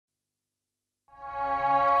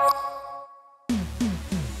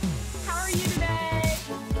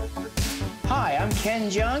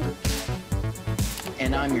Jeong,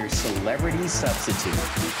 and I'm your celebrity substitute.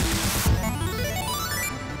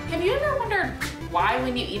 Have you ever wondered why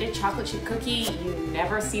when you eat a chocolate chip cookie, you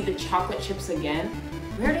never see the chocolate chips again?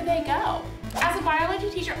 Where do they go? As a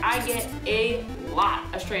biology teacher, I get a lot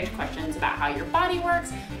of strange questions about how your body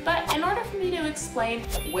works, but in order for me to explain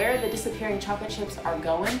where the disappearing chocolate chips are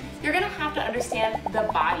going, you're gonna have to understand the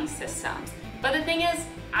body systems. But the thing is,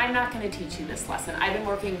 I'm not gonna teach you this lesson. I've been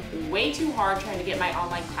working way too hard trying to get my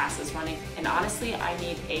online classes running, and honestly, I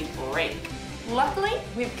need a break. Luckily,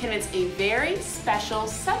 we've convinced a very special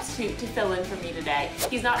substitute to fill in for me today.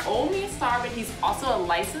 He's not only a star, but he's also a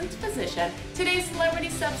licensed physician. Today's celebrity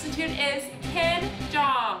substitute is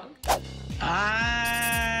Jeong.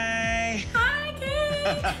 Hi. Hi,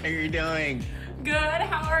 Ken. How are you doing? Good,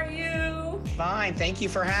 how are you? Fine, thank you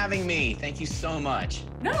for having me. Thank you so much.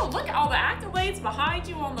 No, look at all the accolades behind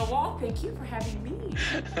you on the wall. Thank you for having me.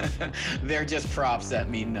 They're just props that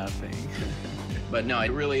mean nothing. But no,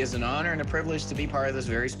 it really is an honor and a privilege to be part of this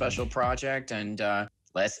very special project, and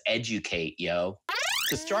let's educate, yo.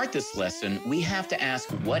 To start this lesson, we have to ask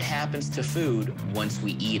what happens to food once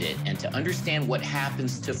we eat it. And to understand what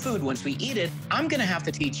happens to food once we eat it, I'm gonna have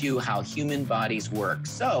to teach you how human bodies work.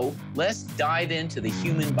 So let's dive into the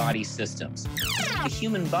human body systems. The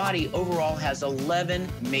human body overall has 11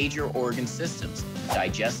 major organ systems: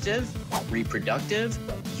 digestive, reproductive,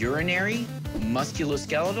 urinary,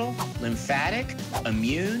 musculoskeletal, lymphatic,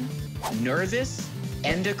 immune, nervous,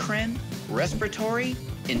 endocrine, respiratory,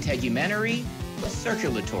 integumentary,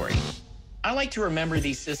 circulatory. I like to remember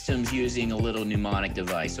these systems using a little mnemonic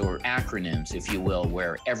device, or acronyms, if you will,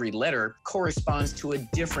 where every letter corresponds to a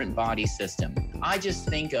different body system. I just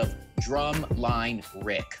think of Drumline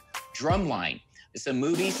Rick. Drumline. It's a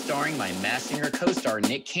movie starring my Masked Singer co-star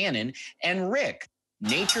Nick Cannon and Rick,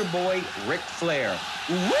 Nature Boy Ric Flair.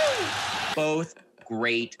 Woo! Both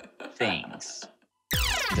great things.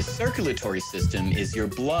 The circulatory system is your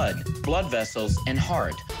blood vessels, and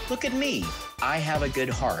heart. Look at me. I have a good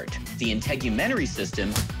heart. The integumentary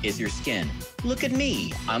system is your skin. Look at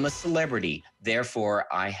me. I'm a celebrity. Therefore,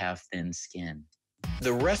 I have thin skin.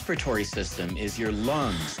 The respiratory system is your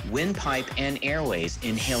lungs, windpipe, and airways,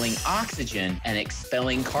 inhaling oxygen and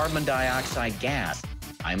expelling carbon dioxide gas.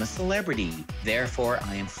 I'm a celebrity. Therefore,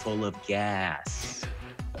 I am full of gas.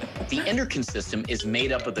 The endocrine system is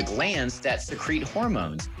made up of the glands that secrete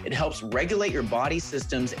hormones. It helps regulate your body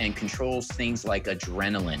systems and controls things like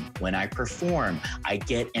adrenaline. When I perform, I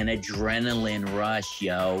get an adrenaline rush,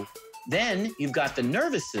 yo. Then you've got the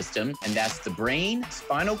nervous system, and that's the brain,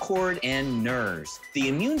 spinal cord, and nerves. The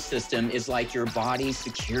immune system is like your body's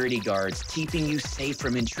security guards, keeping you safe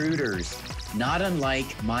from intruders. Not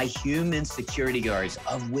unlike my human security guards,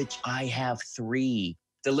 of which I have 3.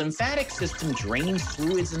 The lymphatic system drains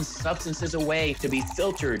fluids and substances away to be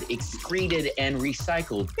filtered, excreted, and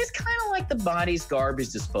recycled. It's kind of like the body's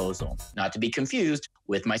garbage disposal. Not to be confused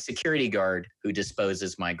with my security guard who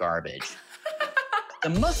disposes my garbage. The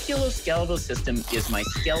musculoskeletal system is my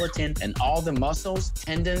skeleton and all the muscles,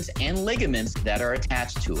 tendons, and ligaments that are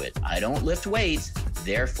attached to it. I don't lift weights,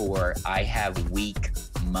 therefore I have weak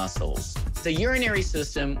muscles. The urinary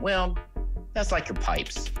system, well, that's like your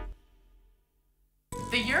pipes.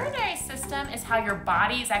 The urinary system is how your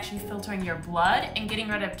body is actually filtering your blood and getting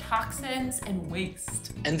rid of toxins and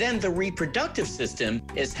waste. And then the reproductive system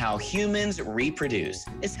is how humans reproduce.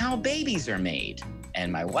 It's how babies are made.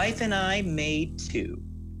 And my wife and I made 2.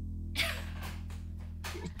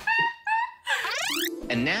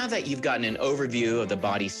 And now that you've gotten an overview of the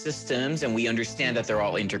body systems and we understand that they're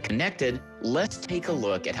all interconnected, let's take a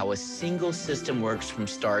look at how a single system works from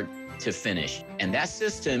start to finish. And that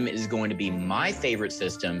system is going to be my favorite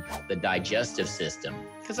system, the digestive system,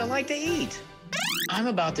 because I like to eat. I'm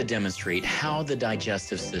about to demonstrate how the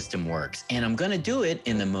digestive system works, and I'm gonna do it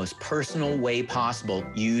in the most personal way possible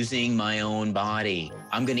using my own body.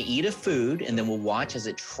 I'm gonna eat a food, and then we'll watch as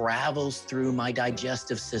it travels through my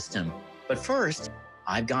digestive system. But first,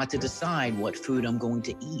 I've got to decide what food I'm going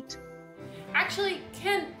to eat. Actually,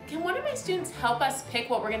 can one of my students help us pick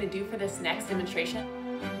what we're gonna do for this next demonstration?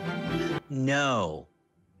 No.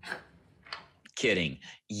 Kidding.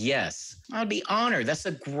 Yes, I'd be honored. That's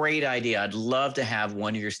a great idea. I'd love to have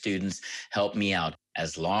one of your students help me out,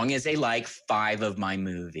 as long as they like 5 of my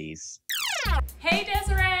movies. Hey,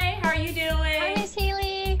 Desiree, how are you doing? Hi, Miss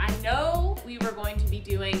Healey. I know we were going to be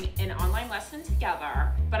doing an online lesson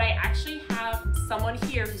together, but I actually have someone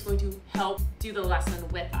here who's going to help do the lesson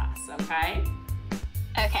with us, okay?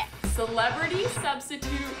 Okay. Celebrity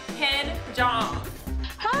substitute Jeong.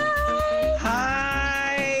 Hi.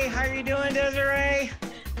 Hi, how are you doing, Desiree?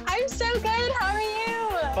 I'm so good. How are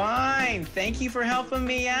you? Fine, Thank you for helping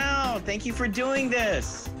me out. Thank you for doing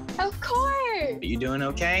this. Of course. Are you doing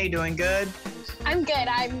okay? Doing good? I'm good.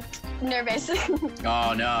 I'm nervous.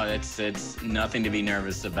 Oh no, it's nothing to be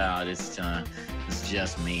nervous about. It's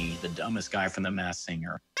just me, the dumbest guy from The Masked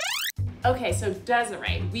Singer. Okay, so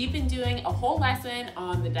Desiree, we've been doing a whole lesson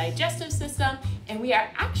on the digestive system, and we are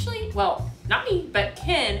actually, well, not me, but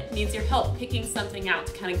Ken needs your help picking something out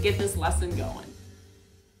to kind of get this lesson going.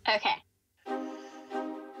 Okay.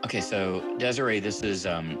 Okay, so Desiree, this is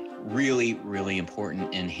really, really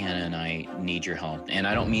important, and Hannah and I need your help. And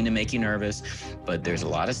I don't mean to make you nervous, but there's a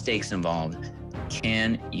lot of stakes involved.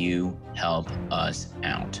 Can you help us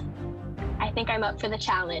out? I think I'm up for the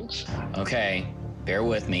challenge. Okay, bear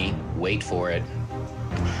with me. Wait for it.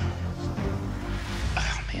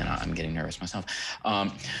 Oh man, I'm getting nervous myself.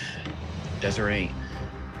 Desiree,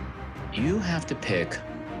 you have to pick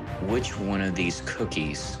which one of these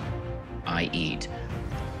cookies I eat.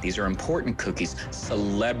 These are important cookies,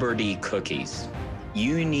 celebrity cookies.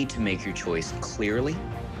 You need to make your choice clearly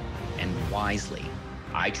and wisely.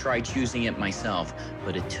 I tried choosing it myself,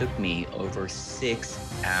 but it took me over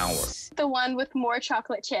 6 hours. The one with more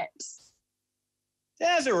chocolate chips.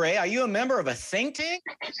 Desiree, are you a member of a think tank?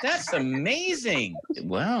 That's amazing.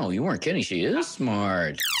 Wow, you weren't kidding. She is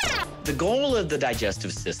smart. The goal of the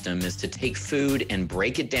digestive system is to take food and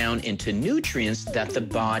break it down into nutrients that the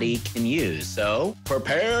body can use. So,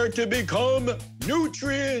 prepare to become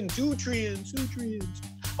nutrients.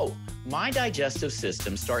 Oh, my digestive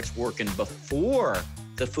system starts working before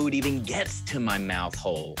the food even gets to my mouth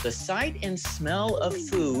hole. The sight and smell of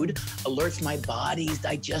food alerts my body's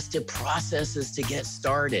digestive processes to get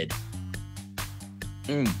started.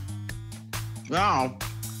 Now,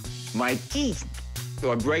 my teeth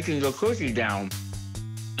are breaking the cookie down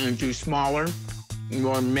into smaller,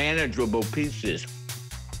 more manageable pieces.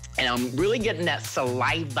 And I'm really getting that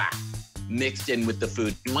saliva mixed in with the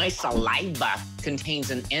food. My saliva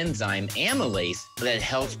contains an enzyme, amylase, that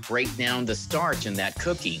helps break down the starch in that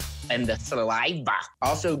cookie. And the saliva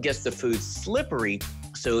also gets the food slippery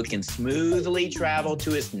so it can smoothly travel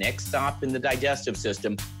to its next stop in the digestive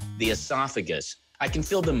system, the esophagus. I can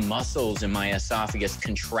feel the muscles in my esophagus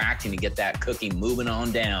contracting to get that cookie moving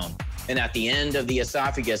on down. And at the end of the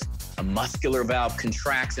esophagus, a muscular valve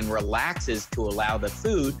contracts and relaxes to allow the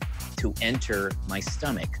food to enter my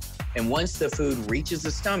stomach. And once the food reaches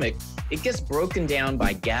the stomach, it gets broken down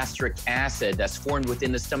by gastric acid that's formed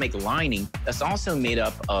within the stomach lining that's also made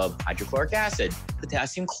up of hydrochloric acid,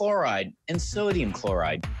 potassium chloride, and sodium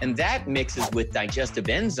chloride. And that mixes with digestive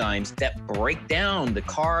enzymes that break down the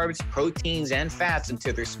carbs, proteins, and fats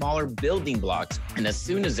into their smaller building blocks. And as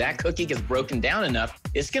soon as that cookie gets broken down enough,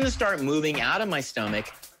 it's gonna start moving out of my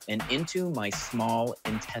stomach and into my small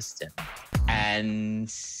intestine. And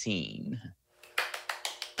scene.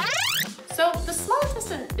 So the small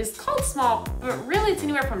intestine is called small, but really it's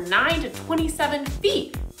anywhere from 9 to 27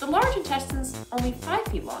 feet. The large intestine's only 5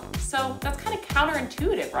 feet long. So that's kind of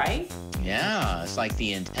counterintuitive, right? Yeah, it's like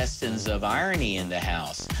the intestines of irony in the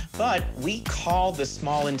house. But we call the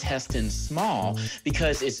small intestine small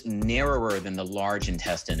because it's narrower than the large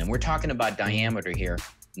intestine. And we're talking about diameter here,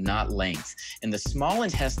 not length. And the small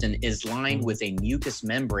intestine is lined with a mucous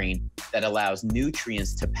membrane that allows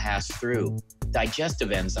nutrients to pass through.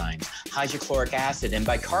 Digestive enzymes, hydrochloric acid, and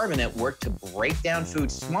bicarbonate work to break down food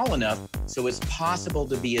small enough so it's possible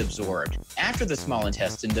to be absorbed. After the small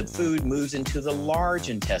intestine, the food moves into the large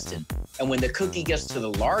intestine. And when the cookie gets to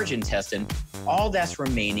the large intestine, all that's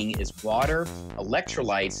remaining is water,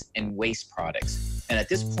 electrolytes, and waste products. And at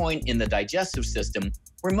this point in the digestive system,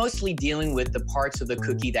 we're mostly dealing with the parts of the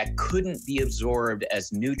cookie that couldn't be absorbed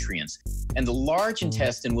as nutrients. And the large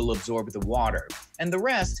intestine will absorb the water. And the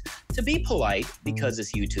rest, to be polite, because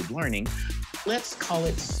it's YouTube learning, let's call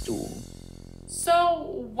it stool.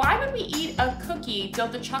 So why when we eat a cookie,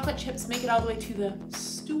 don't the chocolate chips make it all the way to the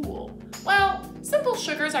stool? Well, simple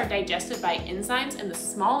sugars are digested by enzymes in the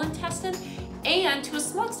small intestine and to a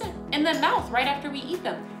small extent in the mouth right after we eat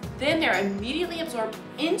them. Then they're immediately absorbed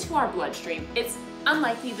into our bloodstream. It's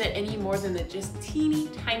unlikely that any more than the just teeny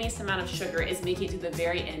tiniest amount of sugar is making it to the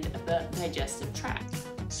very end of the digestive tract.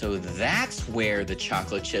 So that's where the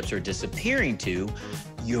chocolate chips are disappearing to,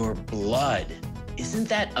 your blood. Isn't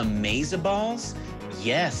that amazeballs?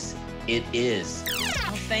 Yes, it is.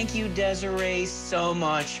 Well, thank you, Desiree, so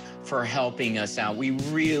much for helping us out. We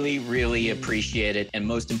really, really appreciate it. And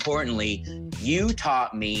most importantly, you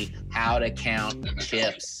taught me how to count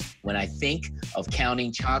chips. When I think of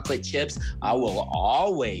counting chocolate chips, I will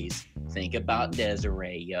always think about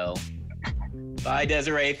Desiree, yo. Bye,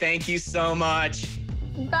 Desiree. Thank you so much.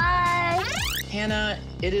 Bye. Hannah,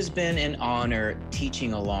 it has been an honor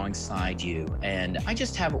teaching alongside you, and I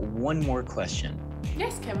just have one more question.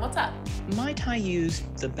 Yes, Kim, what's up? Might I use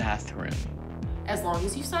the bathroom? As long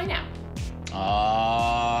as you sign out.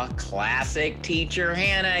 Aw, classic teacher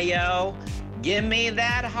Hannah, yo. Give me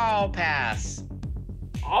that hall pass.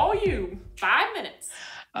 All you, 5 minutes.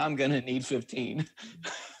 I'm gonna need 15.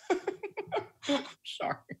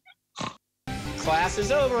 Sorry. Class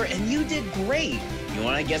is over and you did great. You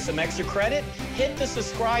wanna get some extra credit? Hit the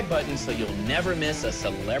subscribe button so you'll never miss a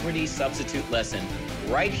celebrity substitute lesson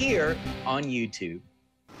right here on YouTube.